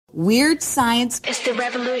Weird science is the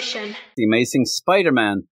revolution. The Amazing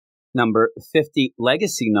Spider-Man, number 50,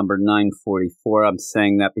 Legacy number 944. I'm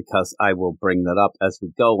saying that because I will bring that up as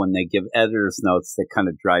we go. When they give editor's notes, they kind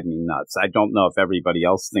of drive me nuts. I don't know if everybody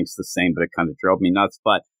else thinks the same, but it kind of drove me nuts.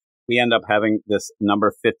 But we end up having this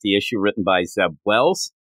number 50 issue written by Zeb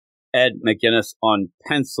Wells, Ed McGuinness on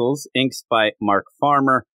pencils, inks by Mark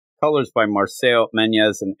Farmer, colors by Marcelo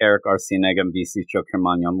Menez and Eric Arcienega and VC's Joe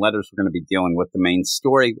Carmagno. On letters, we're going to be dealing with the main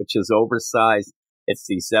story, which is oversized. It's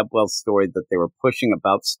the Zeb Wells story that they were pushing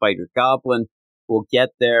about Spider-Goblin. We'll get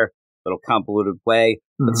there, little convoluted way,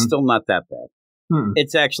 but still not that bad.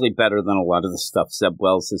 It's actually better than a lot of the stuff Zeb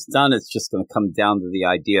Wells has done. It's just going to come down to the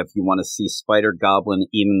idea if you want to see Spider-Goblin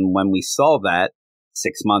even when we saw that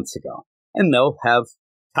 6 months ago. And they'll have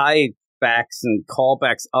tie-backs and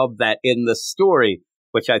callbacks of that in the story,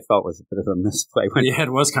 which I thought was a bit of a misplay. Yeah,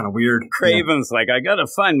 it was kind of weird. Craven's like, I gotta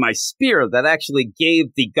find my spear that actually gave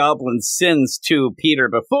the goblin sins to Peter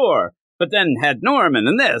before, but then had Norman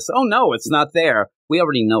and this. Oh no, it's not there. We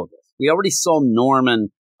already know this. We already saw Norman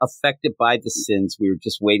affected by the sins. We were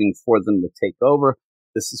just waiting for them to take over.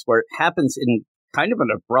 This is where it happens in kind of an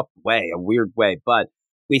abrupt way, a weird way. But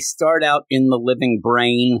we start out in the living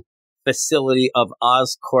brain facility of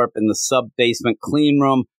Oscorp in the sub-basement clean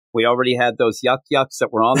room. We already had those yucks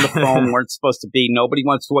that were on the phone, weren't supposed to be. Nobody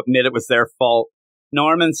wants to admit it was their fault.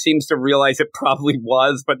 Norman seems to realize it probably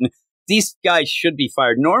was, but these guys should be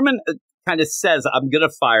fired. Norman kind of says, I'm going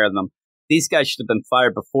to fire them. These guys should have been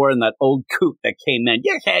fired before, and that old coot that came in,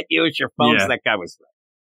 you can't use your phones. Yeah. That guy was right.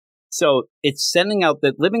 So it's sending out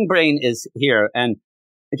that living brain is here. And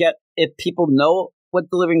again, if people know what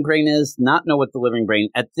the living brain is, not know what the living brain,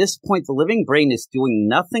 at this point, the living brain is doing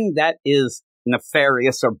nothing that is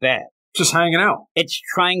nefarious or bad. Just hanging out. It's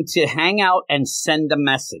trying to hang out and send a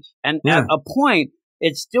message. And at a point,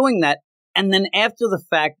 it's doing that. And then after the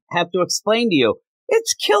fact, have to explain to you,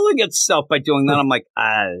 it's killing itself by doing that. I'm like,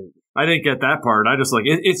 I didn't get that part. I just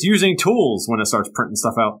it's using tools when it starts printing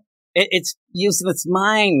stuff out. It's using its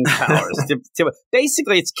mind powers to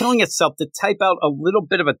basically it's killing itself to type out a little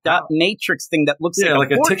bit of a dot matrix thing that looks like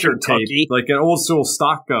a ticker tape, like an old school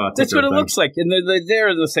stock. That's what it looks like, and they're there.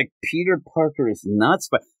 And it's like Peter Parker is nuts.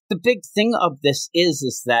 But the big thing of this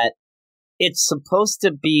is that it's supposed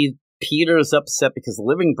to be Peter's upset because the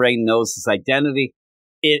living brain knows his identity.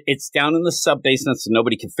 It's down in the sub basement, so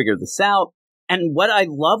nobody can figure this out. And what I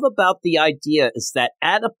love about the idea is that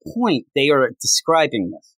at a point they are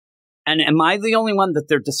describing this. And am I the only one that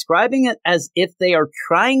they're describing it as if they are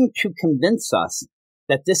trying to convince us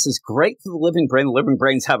that this is great for the living brain? The living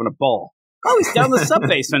brain's having a ball. Oh, he's down the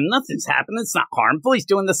sub-basement. Nothing's happened. It's not harmful. He's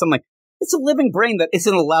doing this. I'm like, it's a living brain that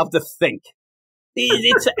isn't allowed to think.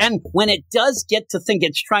 And when it does get to think,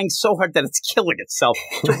 it's trying so hard that it's killing itself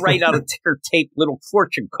to write out a ticker tape little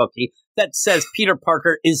fortune cookie that says Peter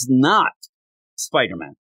Parker is not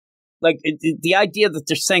Spider-Man. Like, the idea that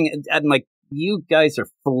they're saying, I'm like, you guys are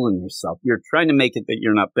fooling yourself. You're trying to make it that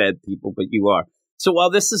you're not bad people, but you are. So while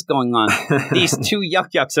this is going on, these two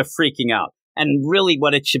yucks are freaking out. And really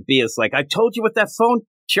what it should be is like, I told you with that phone,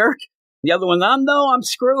 jerk. The other one, no, I'm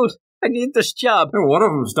screwed. I need this job. One of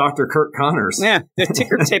them is Dr. Kurt Connors. Yeah, the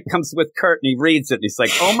ticker tape comes with Kurt, and he reads it, and he's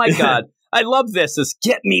like, oh my God, I love this. It's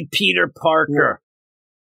get me Peter Parker.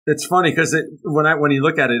 It's funny because when you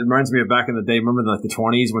look at it, it reminds me of back in the day. Remember the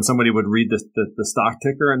 20s when somebody would read the stock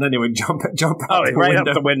ticker and then they would jump out the right window.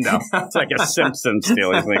 Out the window. It's like a Simpsons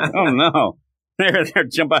deal. He's like, oh no. There,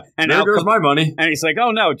 jump out. And there goes my money. And he's like, oh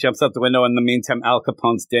no, jumps out the window. In the meantime, Al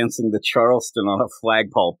Capone's dancing the Charleston on a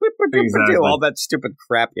flagpole. Exactly. All that stupid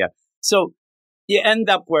crap. Yeah. So you end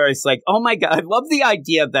up where it's like, oh my God, I love the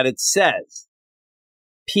idea that it says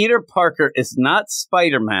Peter Parker is not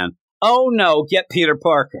Spider-Man. Oh no, get Peter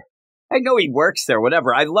Parker. I know he works there,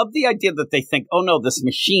 whatever. I love the idea that they think, oh no, this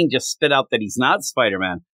machine just spit out that he's not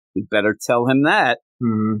Spider-Man. We better tell him that.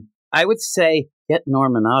 Mm-hmm. I would say get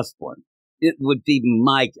Norman Osborn. It would be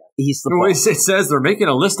my guess. He's the boss. It says they're making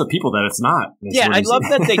a list of people that it's not. Yeah, I love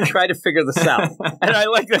that they try to figure this out. And I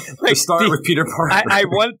like that. Like, to start with Peter Parker. I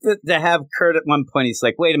want to have Kurt at one point. He's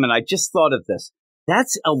like, wait a minute, I just thought of this.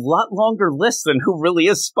 That's a lot longer list than who really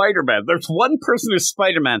is Spider-Man. There's one person who's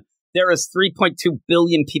Spider-Man. There is 3.2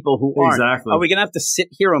 billion people who aren't. Exactly. Are we going to have to sit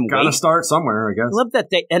here and wait? Got to start somewhere, I guess. I love that.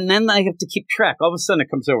 And then I have to keep track. All of a sudden it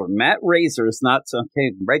comes over. Matt Razor is not,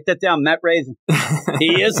 okay, write that down. Matt Razor.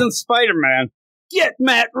 He isn't Spider-Man. Get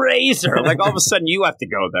Matt Razor. Like all of a sudden you have to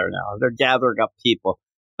go there now. They're gathering up people.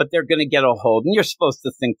 But they're going to get a hold. And you're supposed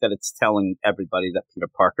to think that it's telling everybody that Peter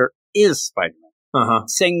Parker is Spider-Man.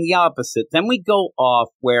 Saying the opposite. Then we go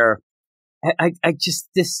off where I just,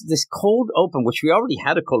 this cold open, which we already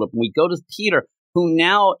had a cold open. We go to Peter. who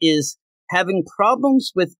now is having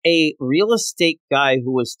problems with a real estate guy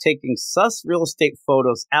who was taking sus real estate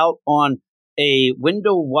photos out on a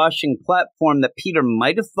window washing platform that Peter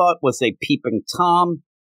might have thought was a peeping Tom.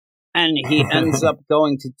 And he ends up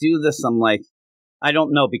going to do this. I'm like, I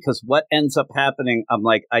don't know, because what ends up happening, I'm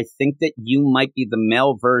like, I think that you might be the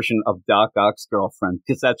male version of Doc Ock's girlfriend,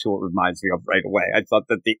 because that's what it reminds me of right away. I thought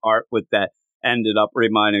that the art with that ended up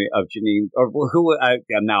reminding me of Janine, or who,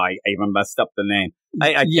 now I even messed up the name.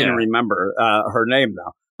 I can't remember her name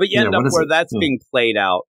now. But you end up where that's being played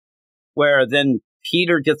out, where then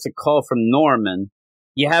Peter gets a call from Norman.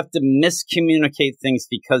 You have to miscommunicate things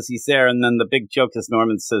because he's there. And then the big joke is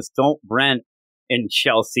Norman says, don't rent in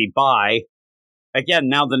Chelsea, buy. Again,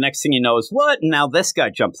 now the next thing you know is what? And now this guy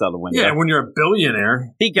jumps out the window. Yeah, when you're a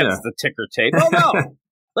billionaire. He gets the ticker tape. Oh, no.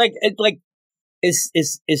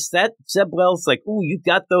 Is that Zeb Wells like, ooh, you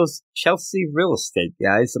got those Chelsea real estate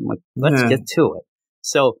guys? I'm like, let's get to it.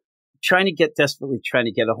 So desperately trying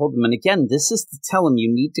to get a hold of him. And again, this is to tell him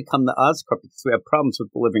you need to come to Oscorp because we have problems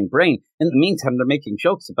with the living brain. In the meantime, they're making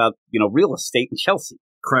jokes about, real estate in Chelsea.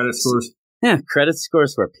 Credit scores. Yeah, credit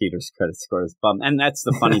scores where Peter's credit score is bum. And that's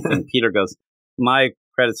the funny thing. Peter goes, my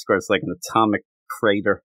credit score is like an atomic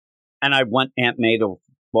crater. And I want Aunt May to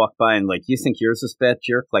walk by and like, you think yours is bad,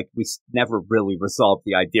 jerk? Like, we never really resolved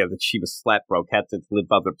the idea that she was flat broke, had to live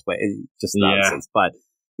other places. Just nonsense. But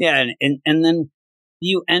yeah, and then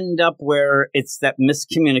you end up where it's that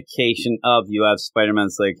miscommunication of you have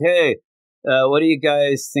Spider-Man's like, hey, what do you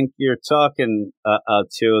guys think you're talking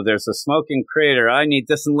to? There's a smoking crater. I need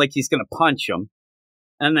this. And like he's going to punch him.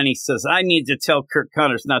 And then he says, I need to tell Kirk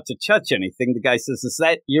Connors not to touch anything. The guy says, is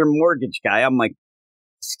that your mortgage guy? I'm like,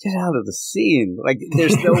 let's get out of the scene. Like,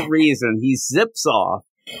 there's no reason. He zips off.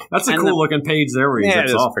 That's a cool looking page there where he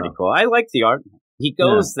zips off. Pretty cool. I like the art. He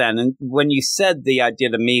goes then. And when you said the idea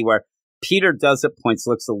to me where Peter does at points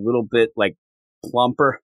looks a little bit like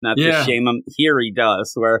plumper, not to shame him. Here he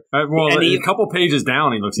does. Where a couple pages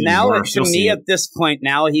down, he looks even worse. To me, at this point,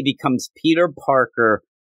 now he becomes Peter Parker,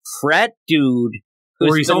 frat dude.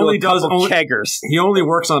 Or he's only does keggers. He only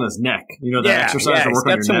works on his neck. The exercise to work on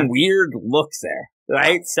your neck. He's got some weird looks there,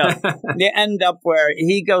 right? So they end up where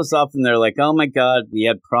he goes off and they're like, "Oh my God, we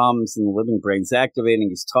had problems and the living brain's activating.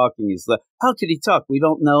 He's talking. He's like, how could he talk? We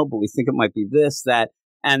don't know, but we think it might be this, that."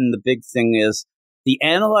 And the big thing is the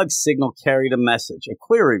analog signal carried a message, a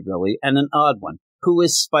query really, and an odd one. Who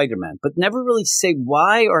is Spider-Man? But never really say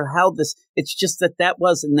why or how this. It's just that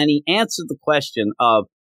was, and then he answered the question of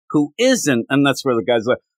who isn't, and that's where the guy's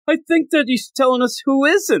like, I think that he's telling us who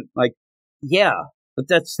isn't. Like, yeah, but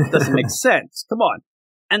that doesn't make sense. Come on.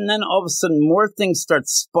 And then all of a sudden, more things start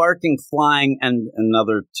sparking, flying, and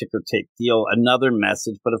another ticker tape deal, another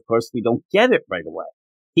message. But of course, we don't get it right away.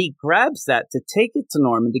 He grabs that to take it to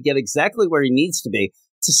Norman to get exactly where he needs to be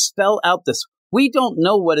to spell out this. We don't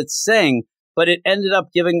know what it's saying, but it ended up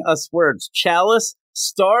giving us words. Chalice,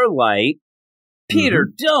 Starlight, Peter,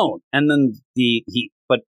 don't. And then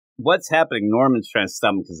but what's happening? Norman's trying to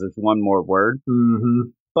stop him because there's one more word.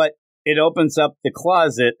 Mm-hmm. But it opens up the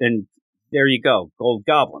closet and there you go. Gold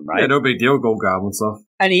Goblin, right? Yeah, no big deal, Gold Goblin stuff.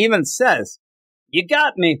 And he even says, you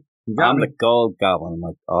got me. I'm the Gold Goblin. I'm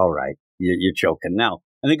like, all right, you're joking now.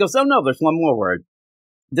 And he goes, oh, no, there's one more word.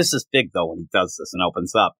 This is big, though, when he does this and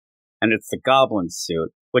opens up. And it's the Goblin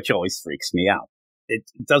suit, which always freaks me out.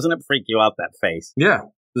 Doesn't it freak you out, that face? Yeah.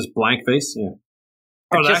 This blank face? Yeah.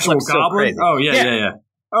 Oh, the actual Goblin? So yeah.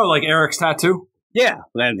 Oh, like Eric's tattoo? Yeah.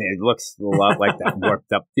 It looks a lot like that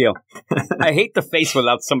warped up deal. I hate the face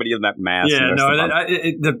without somebody in that mask. Yeah, no,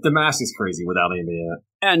 the mask is crazy without anybody in it.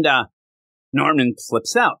 And Norman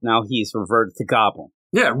flips out. Now he's reverted to Goblin.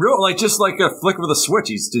 Yeah, just like a flick of the switch,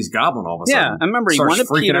 he's Goblin all of a sudden. Yeah, I remember he wanted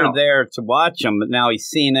Peter there to watch him, but now he's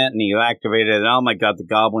seen it and he activated it. Oh my God, the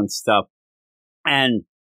Goblin stuff. And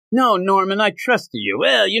no, Norman, I trusted you.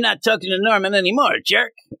 Well, you're not talking to Norman anymore,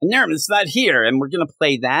 jerk. And Norman's not here, and we're going to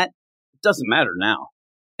play that. It doesn't matter now.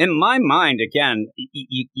 In my mind, again,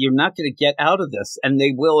 you're not going to get out of this, and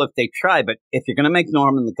they will if they try. But if you're going to make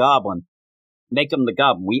Norman the Goblin, make him the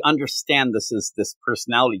Goblin. We understand this is this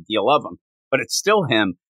personality deal of him. But it's still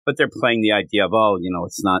him, but they're playing the idea of,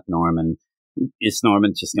 it's not Norman. Is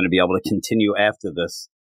Norman just going to be able to continue after this,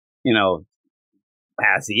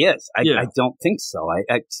 as he is? I don't think so.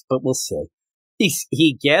 But we'll see.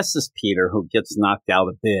 He guesses Peter, who gets knocked out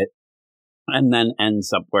a bit, and then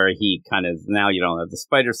ends up where he kind of, now you don't have the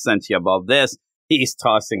spider sense, you have all this. He's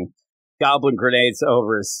tossing goblin grenades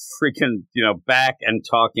over his freaking, back and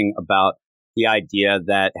talking about the idea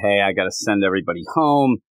that, hey, I got to send everybody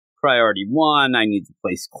home. Priority one, I need the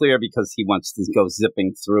place clear because he wants to go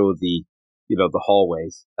zipping through the, the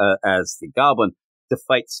hallways as the Goblin. to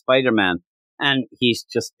fight Spider-Man, and he's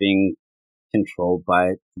just being controlled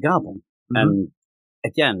by the Goblin. Mm-hmm. And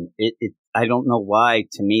again, I don't know why,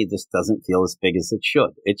 to me, this doesn't feel as big as it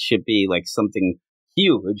should. It should be like something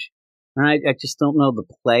huge. And I just don't know the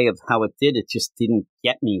play of how it did. It just didn't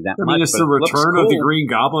get me that much. I mean, it's the return of the Green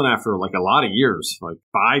Goblin after like a lot of years, like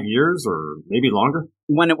 5 years or maybe longer.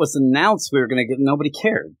 When it was announced we were going to get, nobody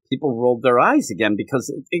cared. People rolled their eyes again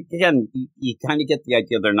because, again, you kind of get the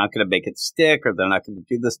idea they're not going to make it stick or they're not going to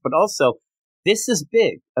do this. But also, this is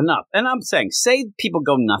big enough. And I'm saying, say people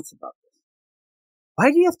go nuts about this. Why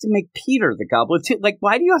do you have to make Peter the Goblin too? Like,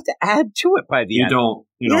 why do you have to add to it by the end? You don't.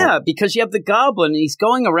 Yeah, because you have the Goblin and he's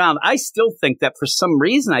going around. I still think that for some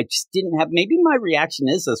reason I just didn't have. Maybe my reaction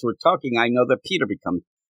is as we're talking, I know that Peter becomes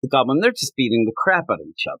the Goblin. They're just beating the crap out of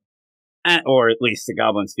each other. Or at least the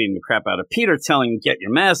Goblin's beating the crap out of Peter, telling him, get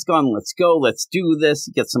your mask on, let's go, let's do this.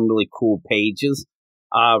 You get some really cool pages,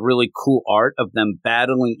 really cool art of them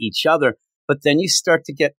battling each other. But then you start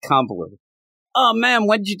to get convoluted. Oh, man,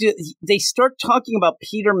 what did you do? They start talking about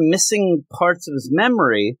Peter missing parts of his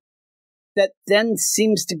memory that then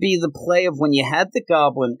seems to be the play of when you had the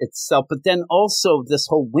Goblin itself, but then also this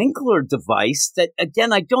whole Winkler device that,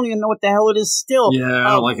 again, I don't even know what the hell it is still. Yeah,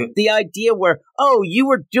 I don't like it. The idea where, you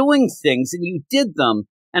were doing things and you did them,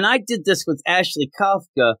 and I did this with Ashley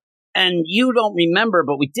Kafka, and you don't remember,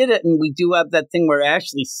 but we did it, and we do have that thing where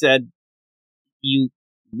Ashley said,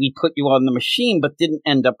 we put you on the machine, but didn't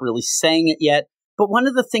end up really saying it yet. But one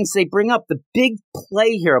of the things they bring up, the big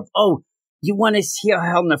play here of, you want to see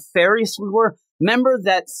how nefarious we were? Remember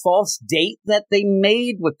that false date that they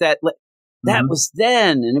made with that? That was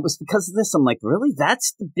then, and it was because of this. I'm like, really?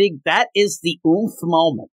 That is the oomph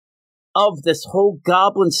moment of this whole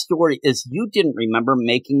Goblin story is you didn't remember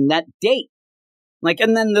making that date. Like,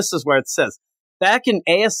 and then this is where it says, back in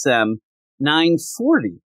ASM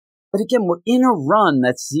 940, but again, we're in a run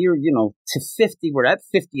that's 0, to 50. We're at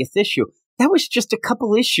 50th issue. That was just a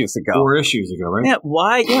couple issues ago. 4 issues ago, right? Yeah.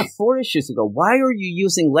 Why? Yeah, 4 issues ago. Why are you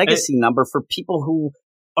using legacy number for people who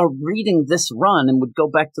are reading this run and would go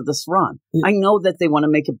back to this run? I know that they want to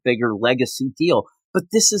make a bigger legacy deal, but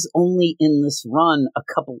this is only in this run a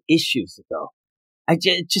couple issues ago.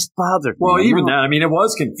 It just bothered me. Well, even that, I mean, it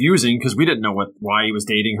was confusing because we didn't know why he was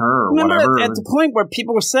dating her or whatever. At the point where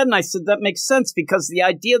people were said, and I said, that makes sense because the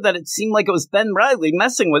idea that it seemed like it was Ben Reilly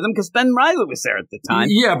messing with him because Ben Reilly was there at the time.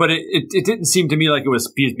 Yeah, but it didn't seem to me like it was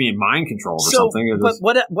being mind controlled or something. But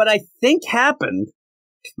what I think happened,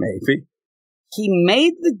 maybe, he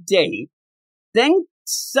made the date, then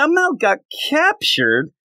somehow got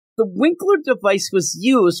captured. The Winkler device was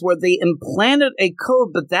used where they implanted a code,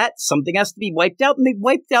 but that something has to be wiped out, and they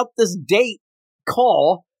wiped out this date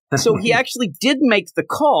call. So he actually did make the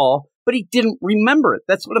call, but he didn't remember it.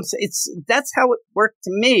 That's what I'm saying. That's how it worked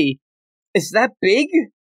to me. Is that big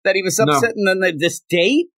that he was upset and then this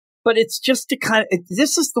date? But it's just to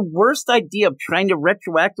this is the worst idea of trying to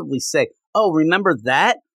retroactively say, remember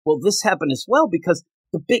that? Well, this happened as well because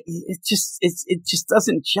it just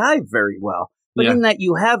doesn't jive very well. But in that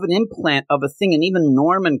you have an implant of a thing, and even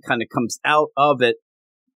Norman kind of comes out of it.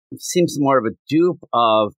 It seems more of a dupe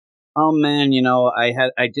of, oh man, I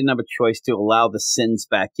didn't have a choice to allow the Sins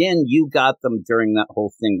back in. You got them during that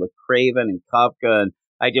whole thing with Craven and Kafka, and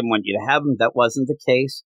I didn't want you to have them. That wasn't the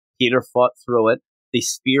case. Peter fought through it. The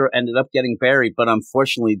spear ended up getting buried, but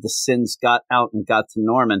unfortunately the Sins got out and got to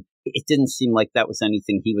Norman. It didn't seem like that was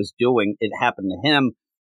anything he was doing. It happened to him.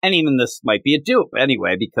 And even this might be a dupe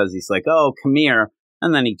anyway, because he's like, come here.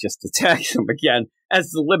 And then he just attacks him again as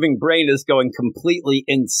the living brain is going completely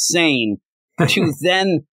insane to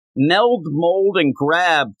then meld, mold, and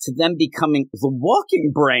grab to them becoming the walking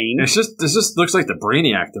brain. This just looks like the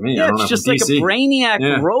Brainiac to me. Yeah, it's just like a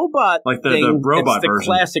Brainiac robot like the thing. robot it's the version.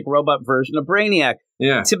 Classic robot version of Brainiac.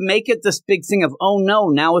 Yeah. To make it this big thing of,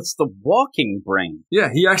 now it's the walking brain. Yeah,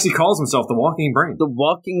 he actually calls himself the walking brain. The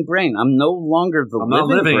walking brain. I'm no longer the living brain. I'm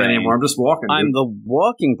not living anymore. I'm just walking. I'm the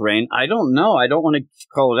walking brain. I don't know. I don't want to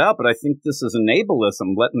call it out, but I think this is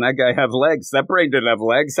ableism, letting that guy have legs. That brain didn't have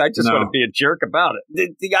legs. I just want to be a jerk about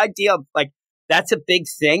it. The idea of, that's a big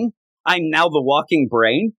thing. I'm now the walking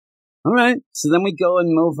brain. All right. So then we go and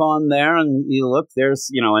move on there, and you look, there's,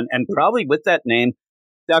 and probably with that name,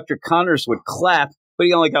 Dr. Connors would clap, but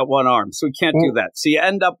he only got one arm, so he can't do that. So you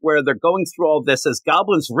end up where they're going through all this as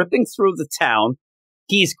Goblin's ripping through the town.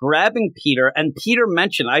 He's grabbing Peter, and Peter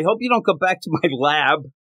mentioned, I hope you don't go back to my lab.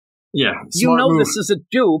 Yeah, move. This is a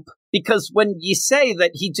dupe, because when you say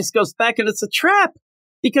that he just goes back and it's a trap,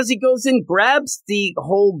 because he goes in, grabs the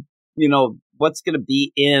whole, what's going to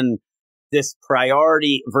be in this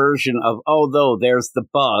priority version of, there's the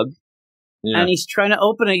bug. and he's trying to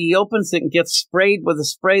open it. He opens it and gets sprayed with a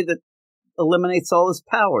spray that eliminates all his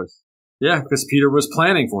powers. Yeah, because Peter was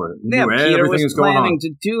planning for it. Peter was planning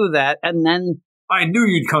to do that, and then... I knew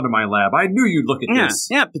you'd come to my lab. I knew you'd look at this.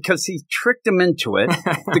 Yeah, because he tricked him into it.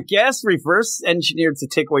 The gas reverse engineered to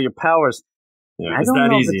take away your powers. Yeah, I don't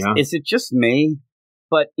know huh? Is it just me?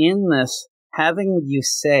 But in this, having you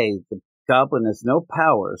say the goblin has no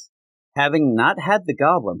powers, having not had the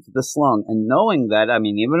goblin for this long, and knowing that, I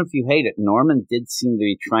mean, even if you hate it, Norman did seem to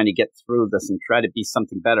be trying to get through this and try to be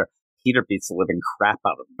something better. Peter beats the living crap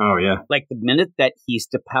out of him. Oh, yeah. Like, the minute that he's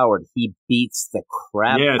depowered, he beats the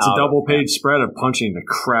crap out of him. Yeah, it's a double-page spread of punching the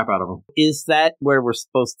crap out of him. Is that where we're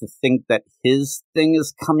supposed to think that his thing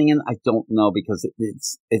is coming in? I don't know, because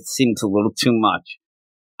it seems a little too much.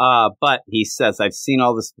 But he says, I've seen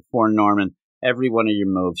all this before, Norman. Every one of your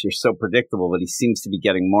moves, you're so predictable, but he seems to be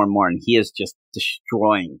getting more and more, and he is just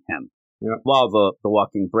destroying him. Yep. While the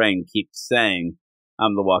walking brain keeps saying,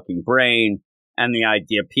 I'm the walking brain. And the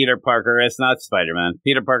idea, Peter Parker is not Spider-Man.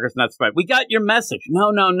 Peter Parker's not Spider-Man. We got your message.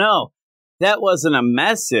 No. That wasn't a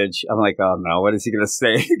message. I'm like, oh no, what is he going to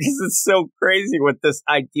say? Because it's so crazy with this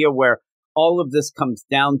idea where all of this comes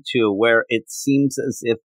down to where it seems as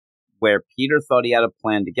if where Peter thought he had a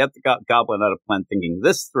plan to get the goblin out of plan, thinking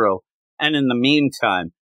this through. And in the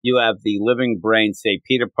meantime, you have the living brain say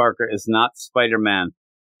Peter Parker is not Spider-Man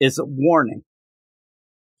is a warning.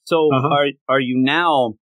 So are you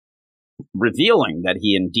now revealing that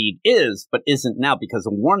he indeed is, but isn't now, because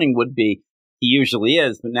a warning would be he usually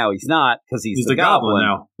is, but now he's not because he's the goblin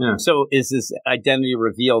now. Yeah. So is his identity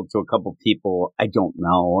revealed to a couple people? I don't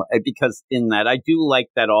know, because in that I do like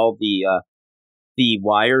that all the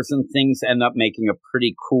wires and things end up making a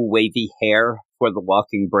pretty cool wavy hair for the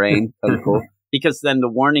walking brain. Cool. Because then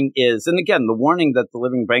the warning is, and again, the warning that the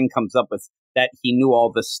living brain comes up with that he knew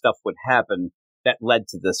all this stuff would happen that led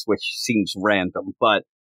to this, which seems random, but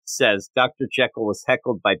says Dr. Jekyll was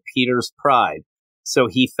heckled by Peter's pride, so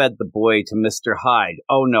he fed the boy to Mr. Hyde.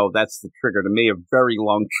 Oh no, that's the trigger. To me, a very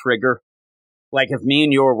long trigger. Like if me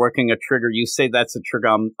and you are working a trigger, you say that's a trigger,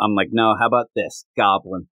 I'm like, no, how about this?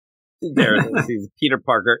 Goblin. There it is. Peter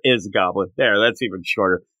Parker is Goblin. There, that's even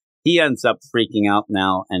shorter. He ends up freaking out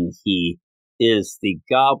now, and he is the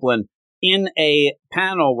Goblin in a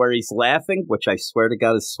panel where he's laughing, which I swear to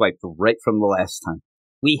God is swiped right from the last time.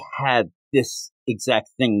 We had this exact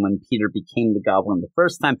thing when Peter became the Goblin the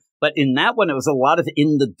first time, but in that one, it was a lot of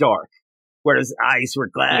in the dark, where his eyes were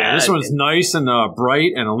glad. Yeah, this one's nice and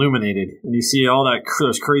bright and illuminated, and you see all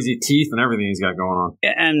those crazy teeth and everything he's got going on,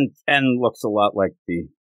 and looks a lot like the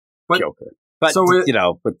Joker. But so it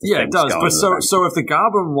does. But so if the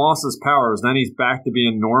Goblin lost his powers, then he's back to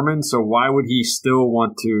being Norman. So why would he still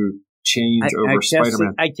want to change over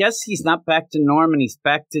Spider-Man? I guess he's not back to Norman. He's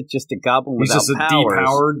back to just a Goblin without powers. He's just a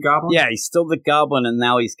depowered Goblin? Yeah, he's still the Goblin, and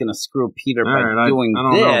now he's going to screw Peter by doing this. I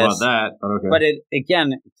don't know about that, but okay. But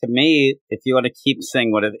again, to me, if you want to keep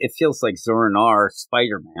saying it feels like Zor-and-R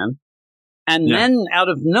Spider-Man. And then, out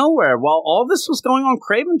of nowhere, while all this was going on,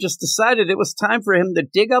 Kraven just decided it was time for him to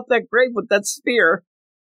dig up that grave with that spear,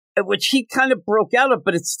 which he kind of broke out of,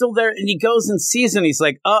 but it's still there, and he goes and sees it, and he's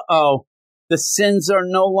like, uh-oh. The sins are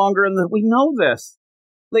no longer in we know this.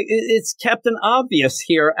 Like, it's Captain Obvious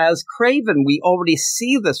here as Kraven. We already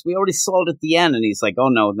see this. We already saw it at the end. And he's like, oh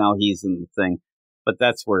no, now he's in the thing. But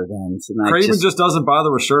that's where it ends. And Kraven just doesn't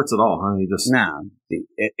bother with shirts at all, huh? He just... Nah.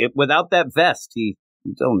 Without that vest, you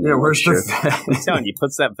don't know. Where's the vest? I'm telling you, he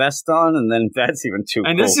puts that vest on, and then that's even too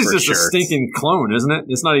and cool this is for just shirts. a stinking clone, isn't it?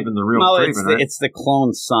 It's not even the real Kraven, right? It's the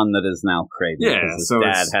clone son that is now Kraven. Yeah, his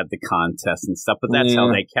dad had the contest and stuff, but that's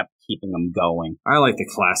how they kept keeping him going. I like the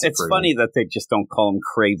classic It's Kraven. funny that they just don't call him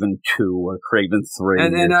Kraven 2 or Kraven 3.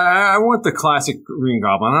 And I want the classic Green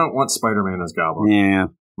Goblin. I don't want Spider-Man as Goblin. Yeah.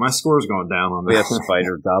 My score's going down on that. We have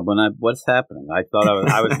Spider-Goblin. What's happening? I thought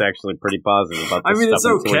I was actually pretty positive about this. I mean, it's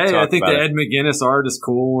okay. I think the Ed McGuinness art is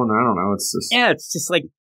cool, and I don't know. It's just... Yeah, it's just like,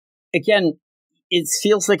 again, it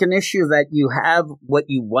feels like an issue that you have what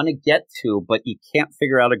you want to get to, but you can't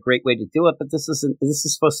figure out a great way to do it. But this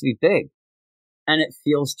is supposed to be big. And it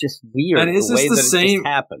feels just weird. And is this the same? It just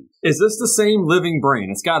happened. Is this the same living brain?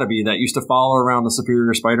 It's got to be that used to follow around the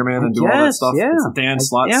Superior Spider-Man and do all that stuff. Yeah. It's the Dan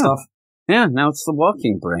Slott stuff. Yeah, now it's the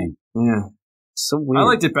walking brain. Yeah. So weird. I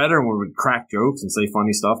liked it better when we would crack jokes and say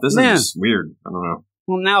funny stuff. This is just weird. I don't know.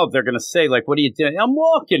 Well, now they're going to say, like, what are you doing? I'm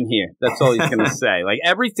walking here. That's all he's going to say. Like,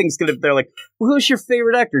 everything's going to, they're like, well, who's your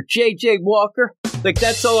favorite actor? J.J. Walker? Like,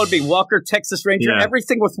 that's all it'd be. Walker, Texas Ranger. Yeah.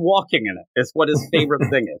 Everything with walking in it is what his favorite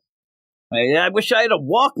thing is. I wish I had a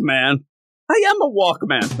Walkman. I am a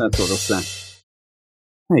Walkman. That's what he'll say.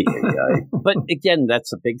 But again,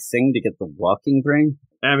 that's a big thing to get the walking brain.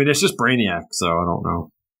 I mean, it's just Brainiac, so I don't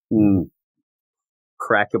know.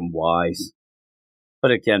 Crack him wise.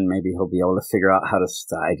 But again, maybe he'll be able to figure out how to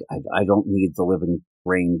stay. I don't need the living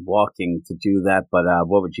brain walking to do that, but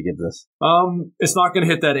what would you give this? It's not going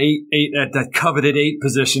to hit that 8 at that coveted 8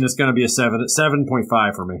 position. It's going to be a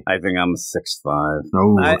 7.5 for me. I think I'm a 6.5.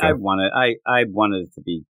 Oh, okay. I wanted it to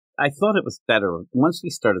be. I thought it was better once we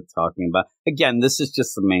started talking about. Again, this is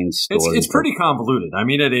just the main story. It's pretty convoluted. I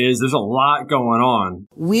mean, it is. There's a lot going on.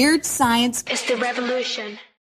 Weird science is the revolution.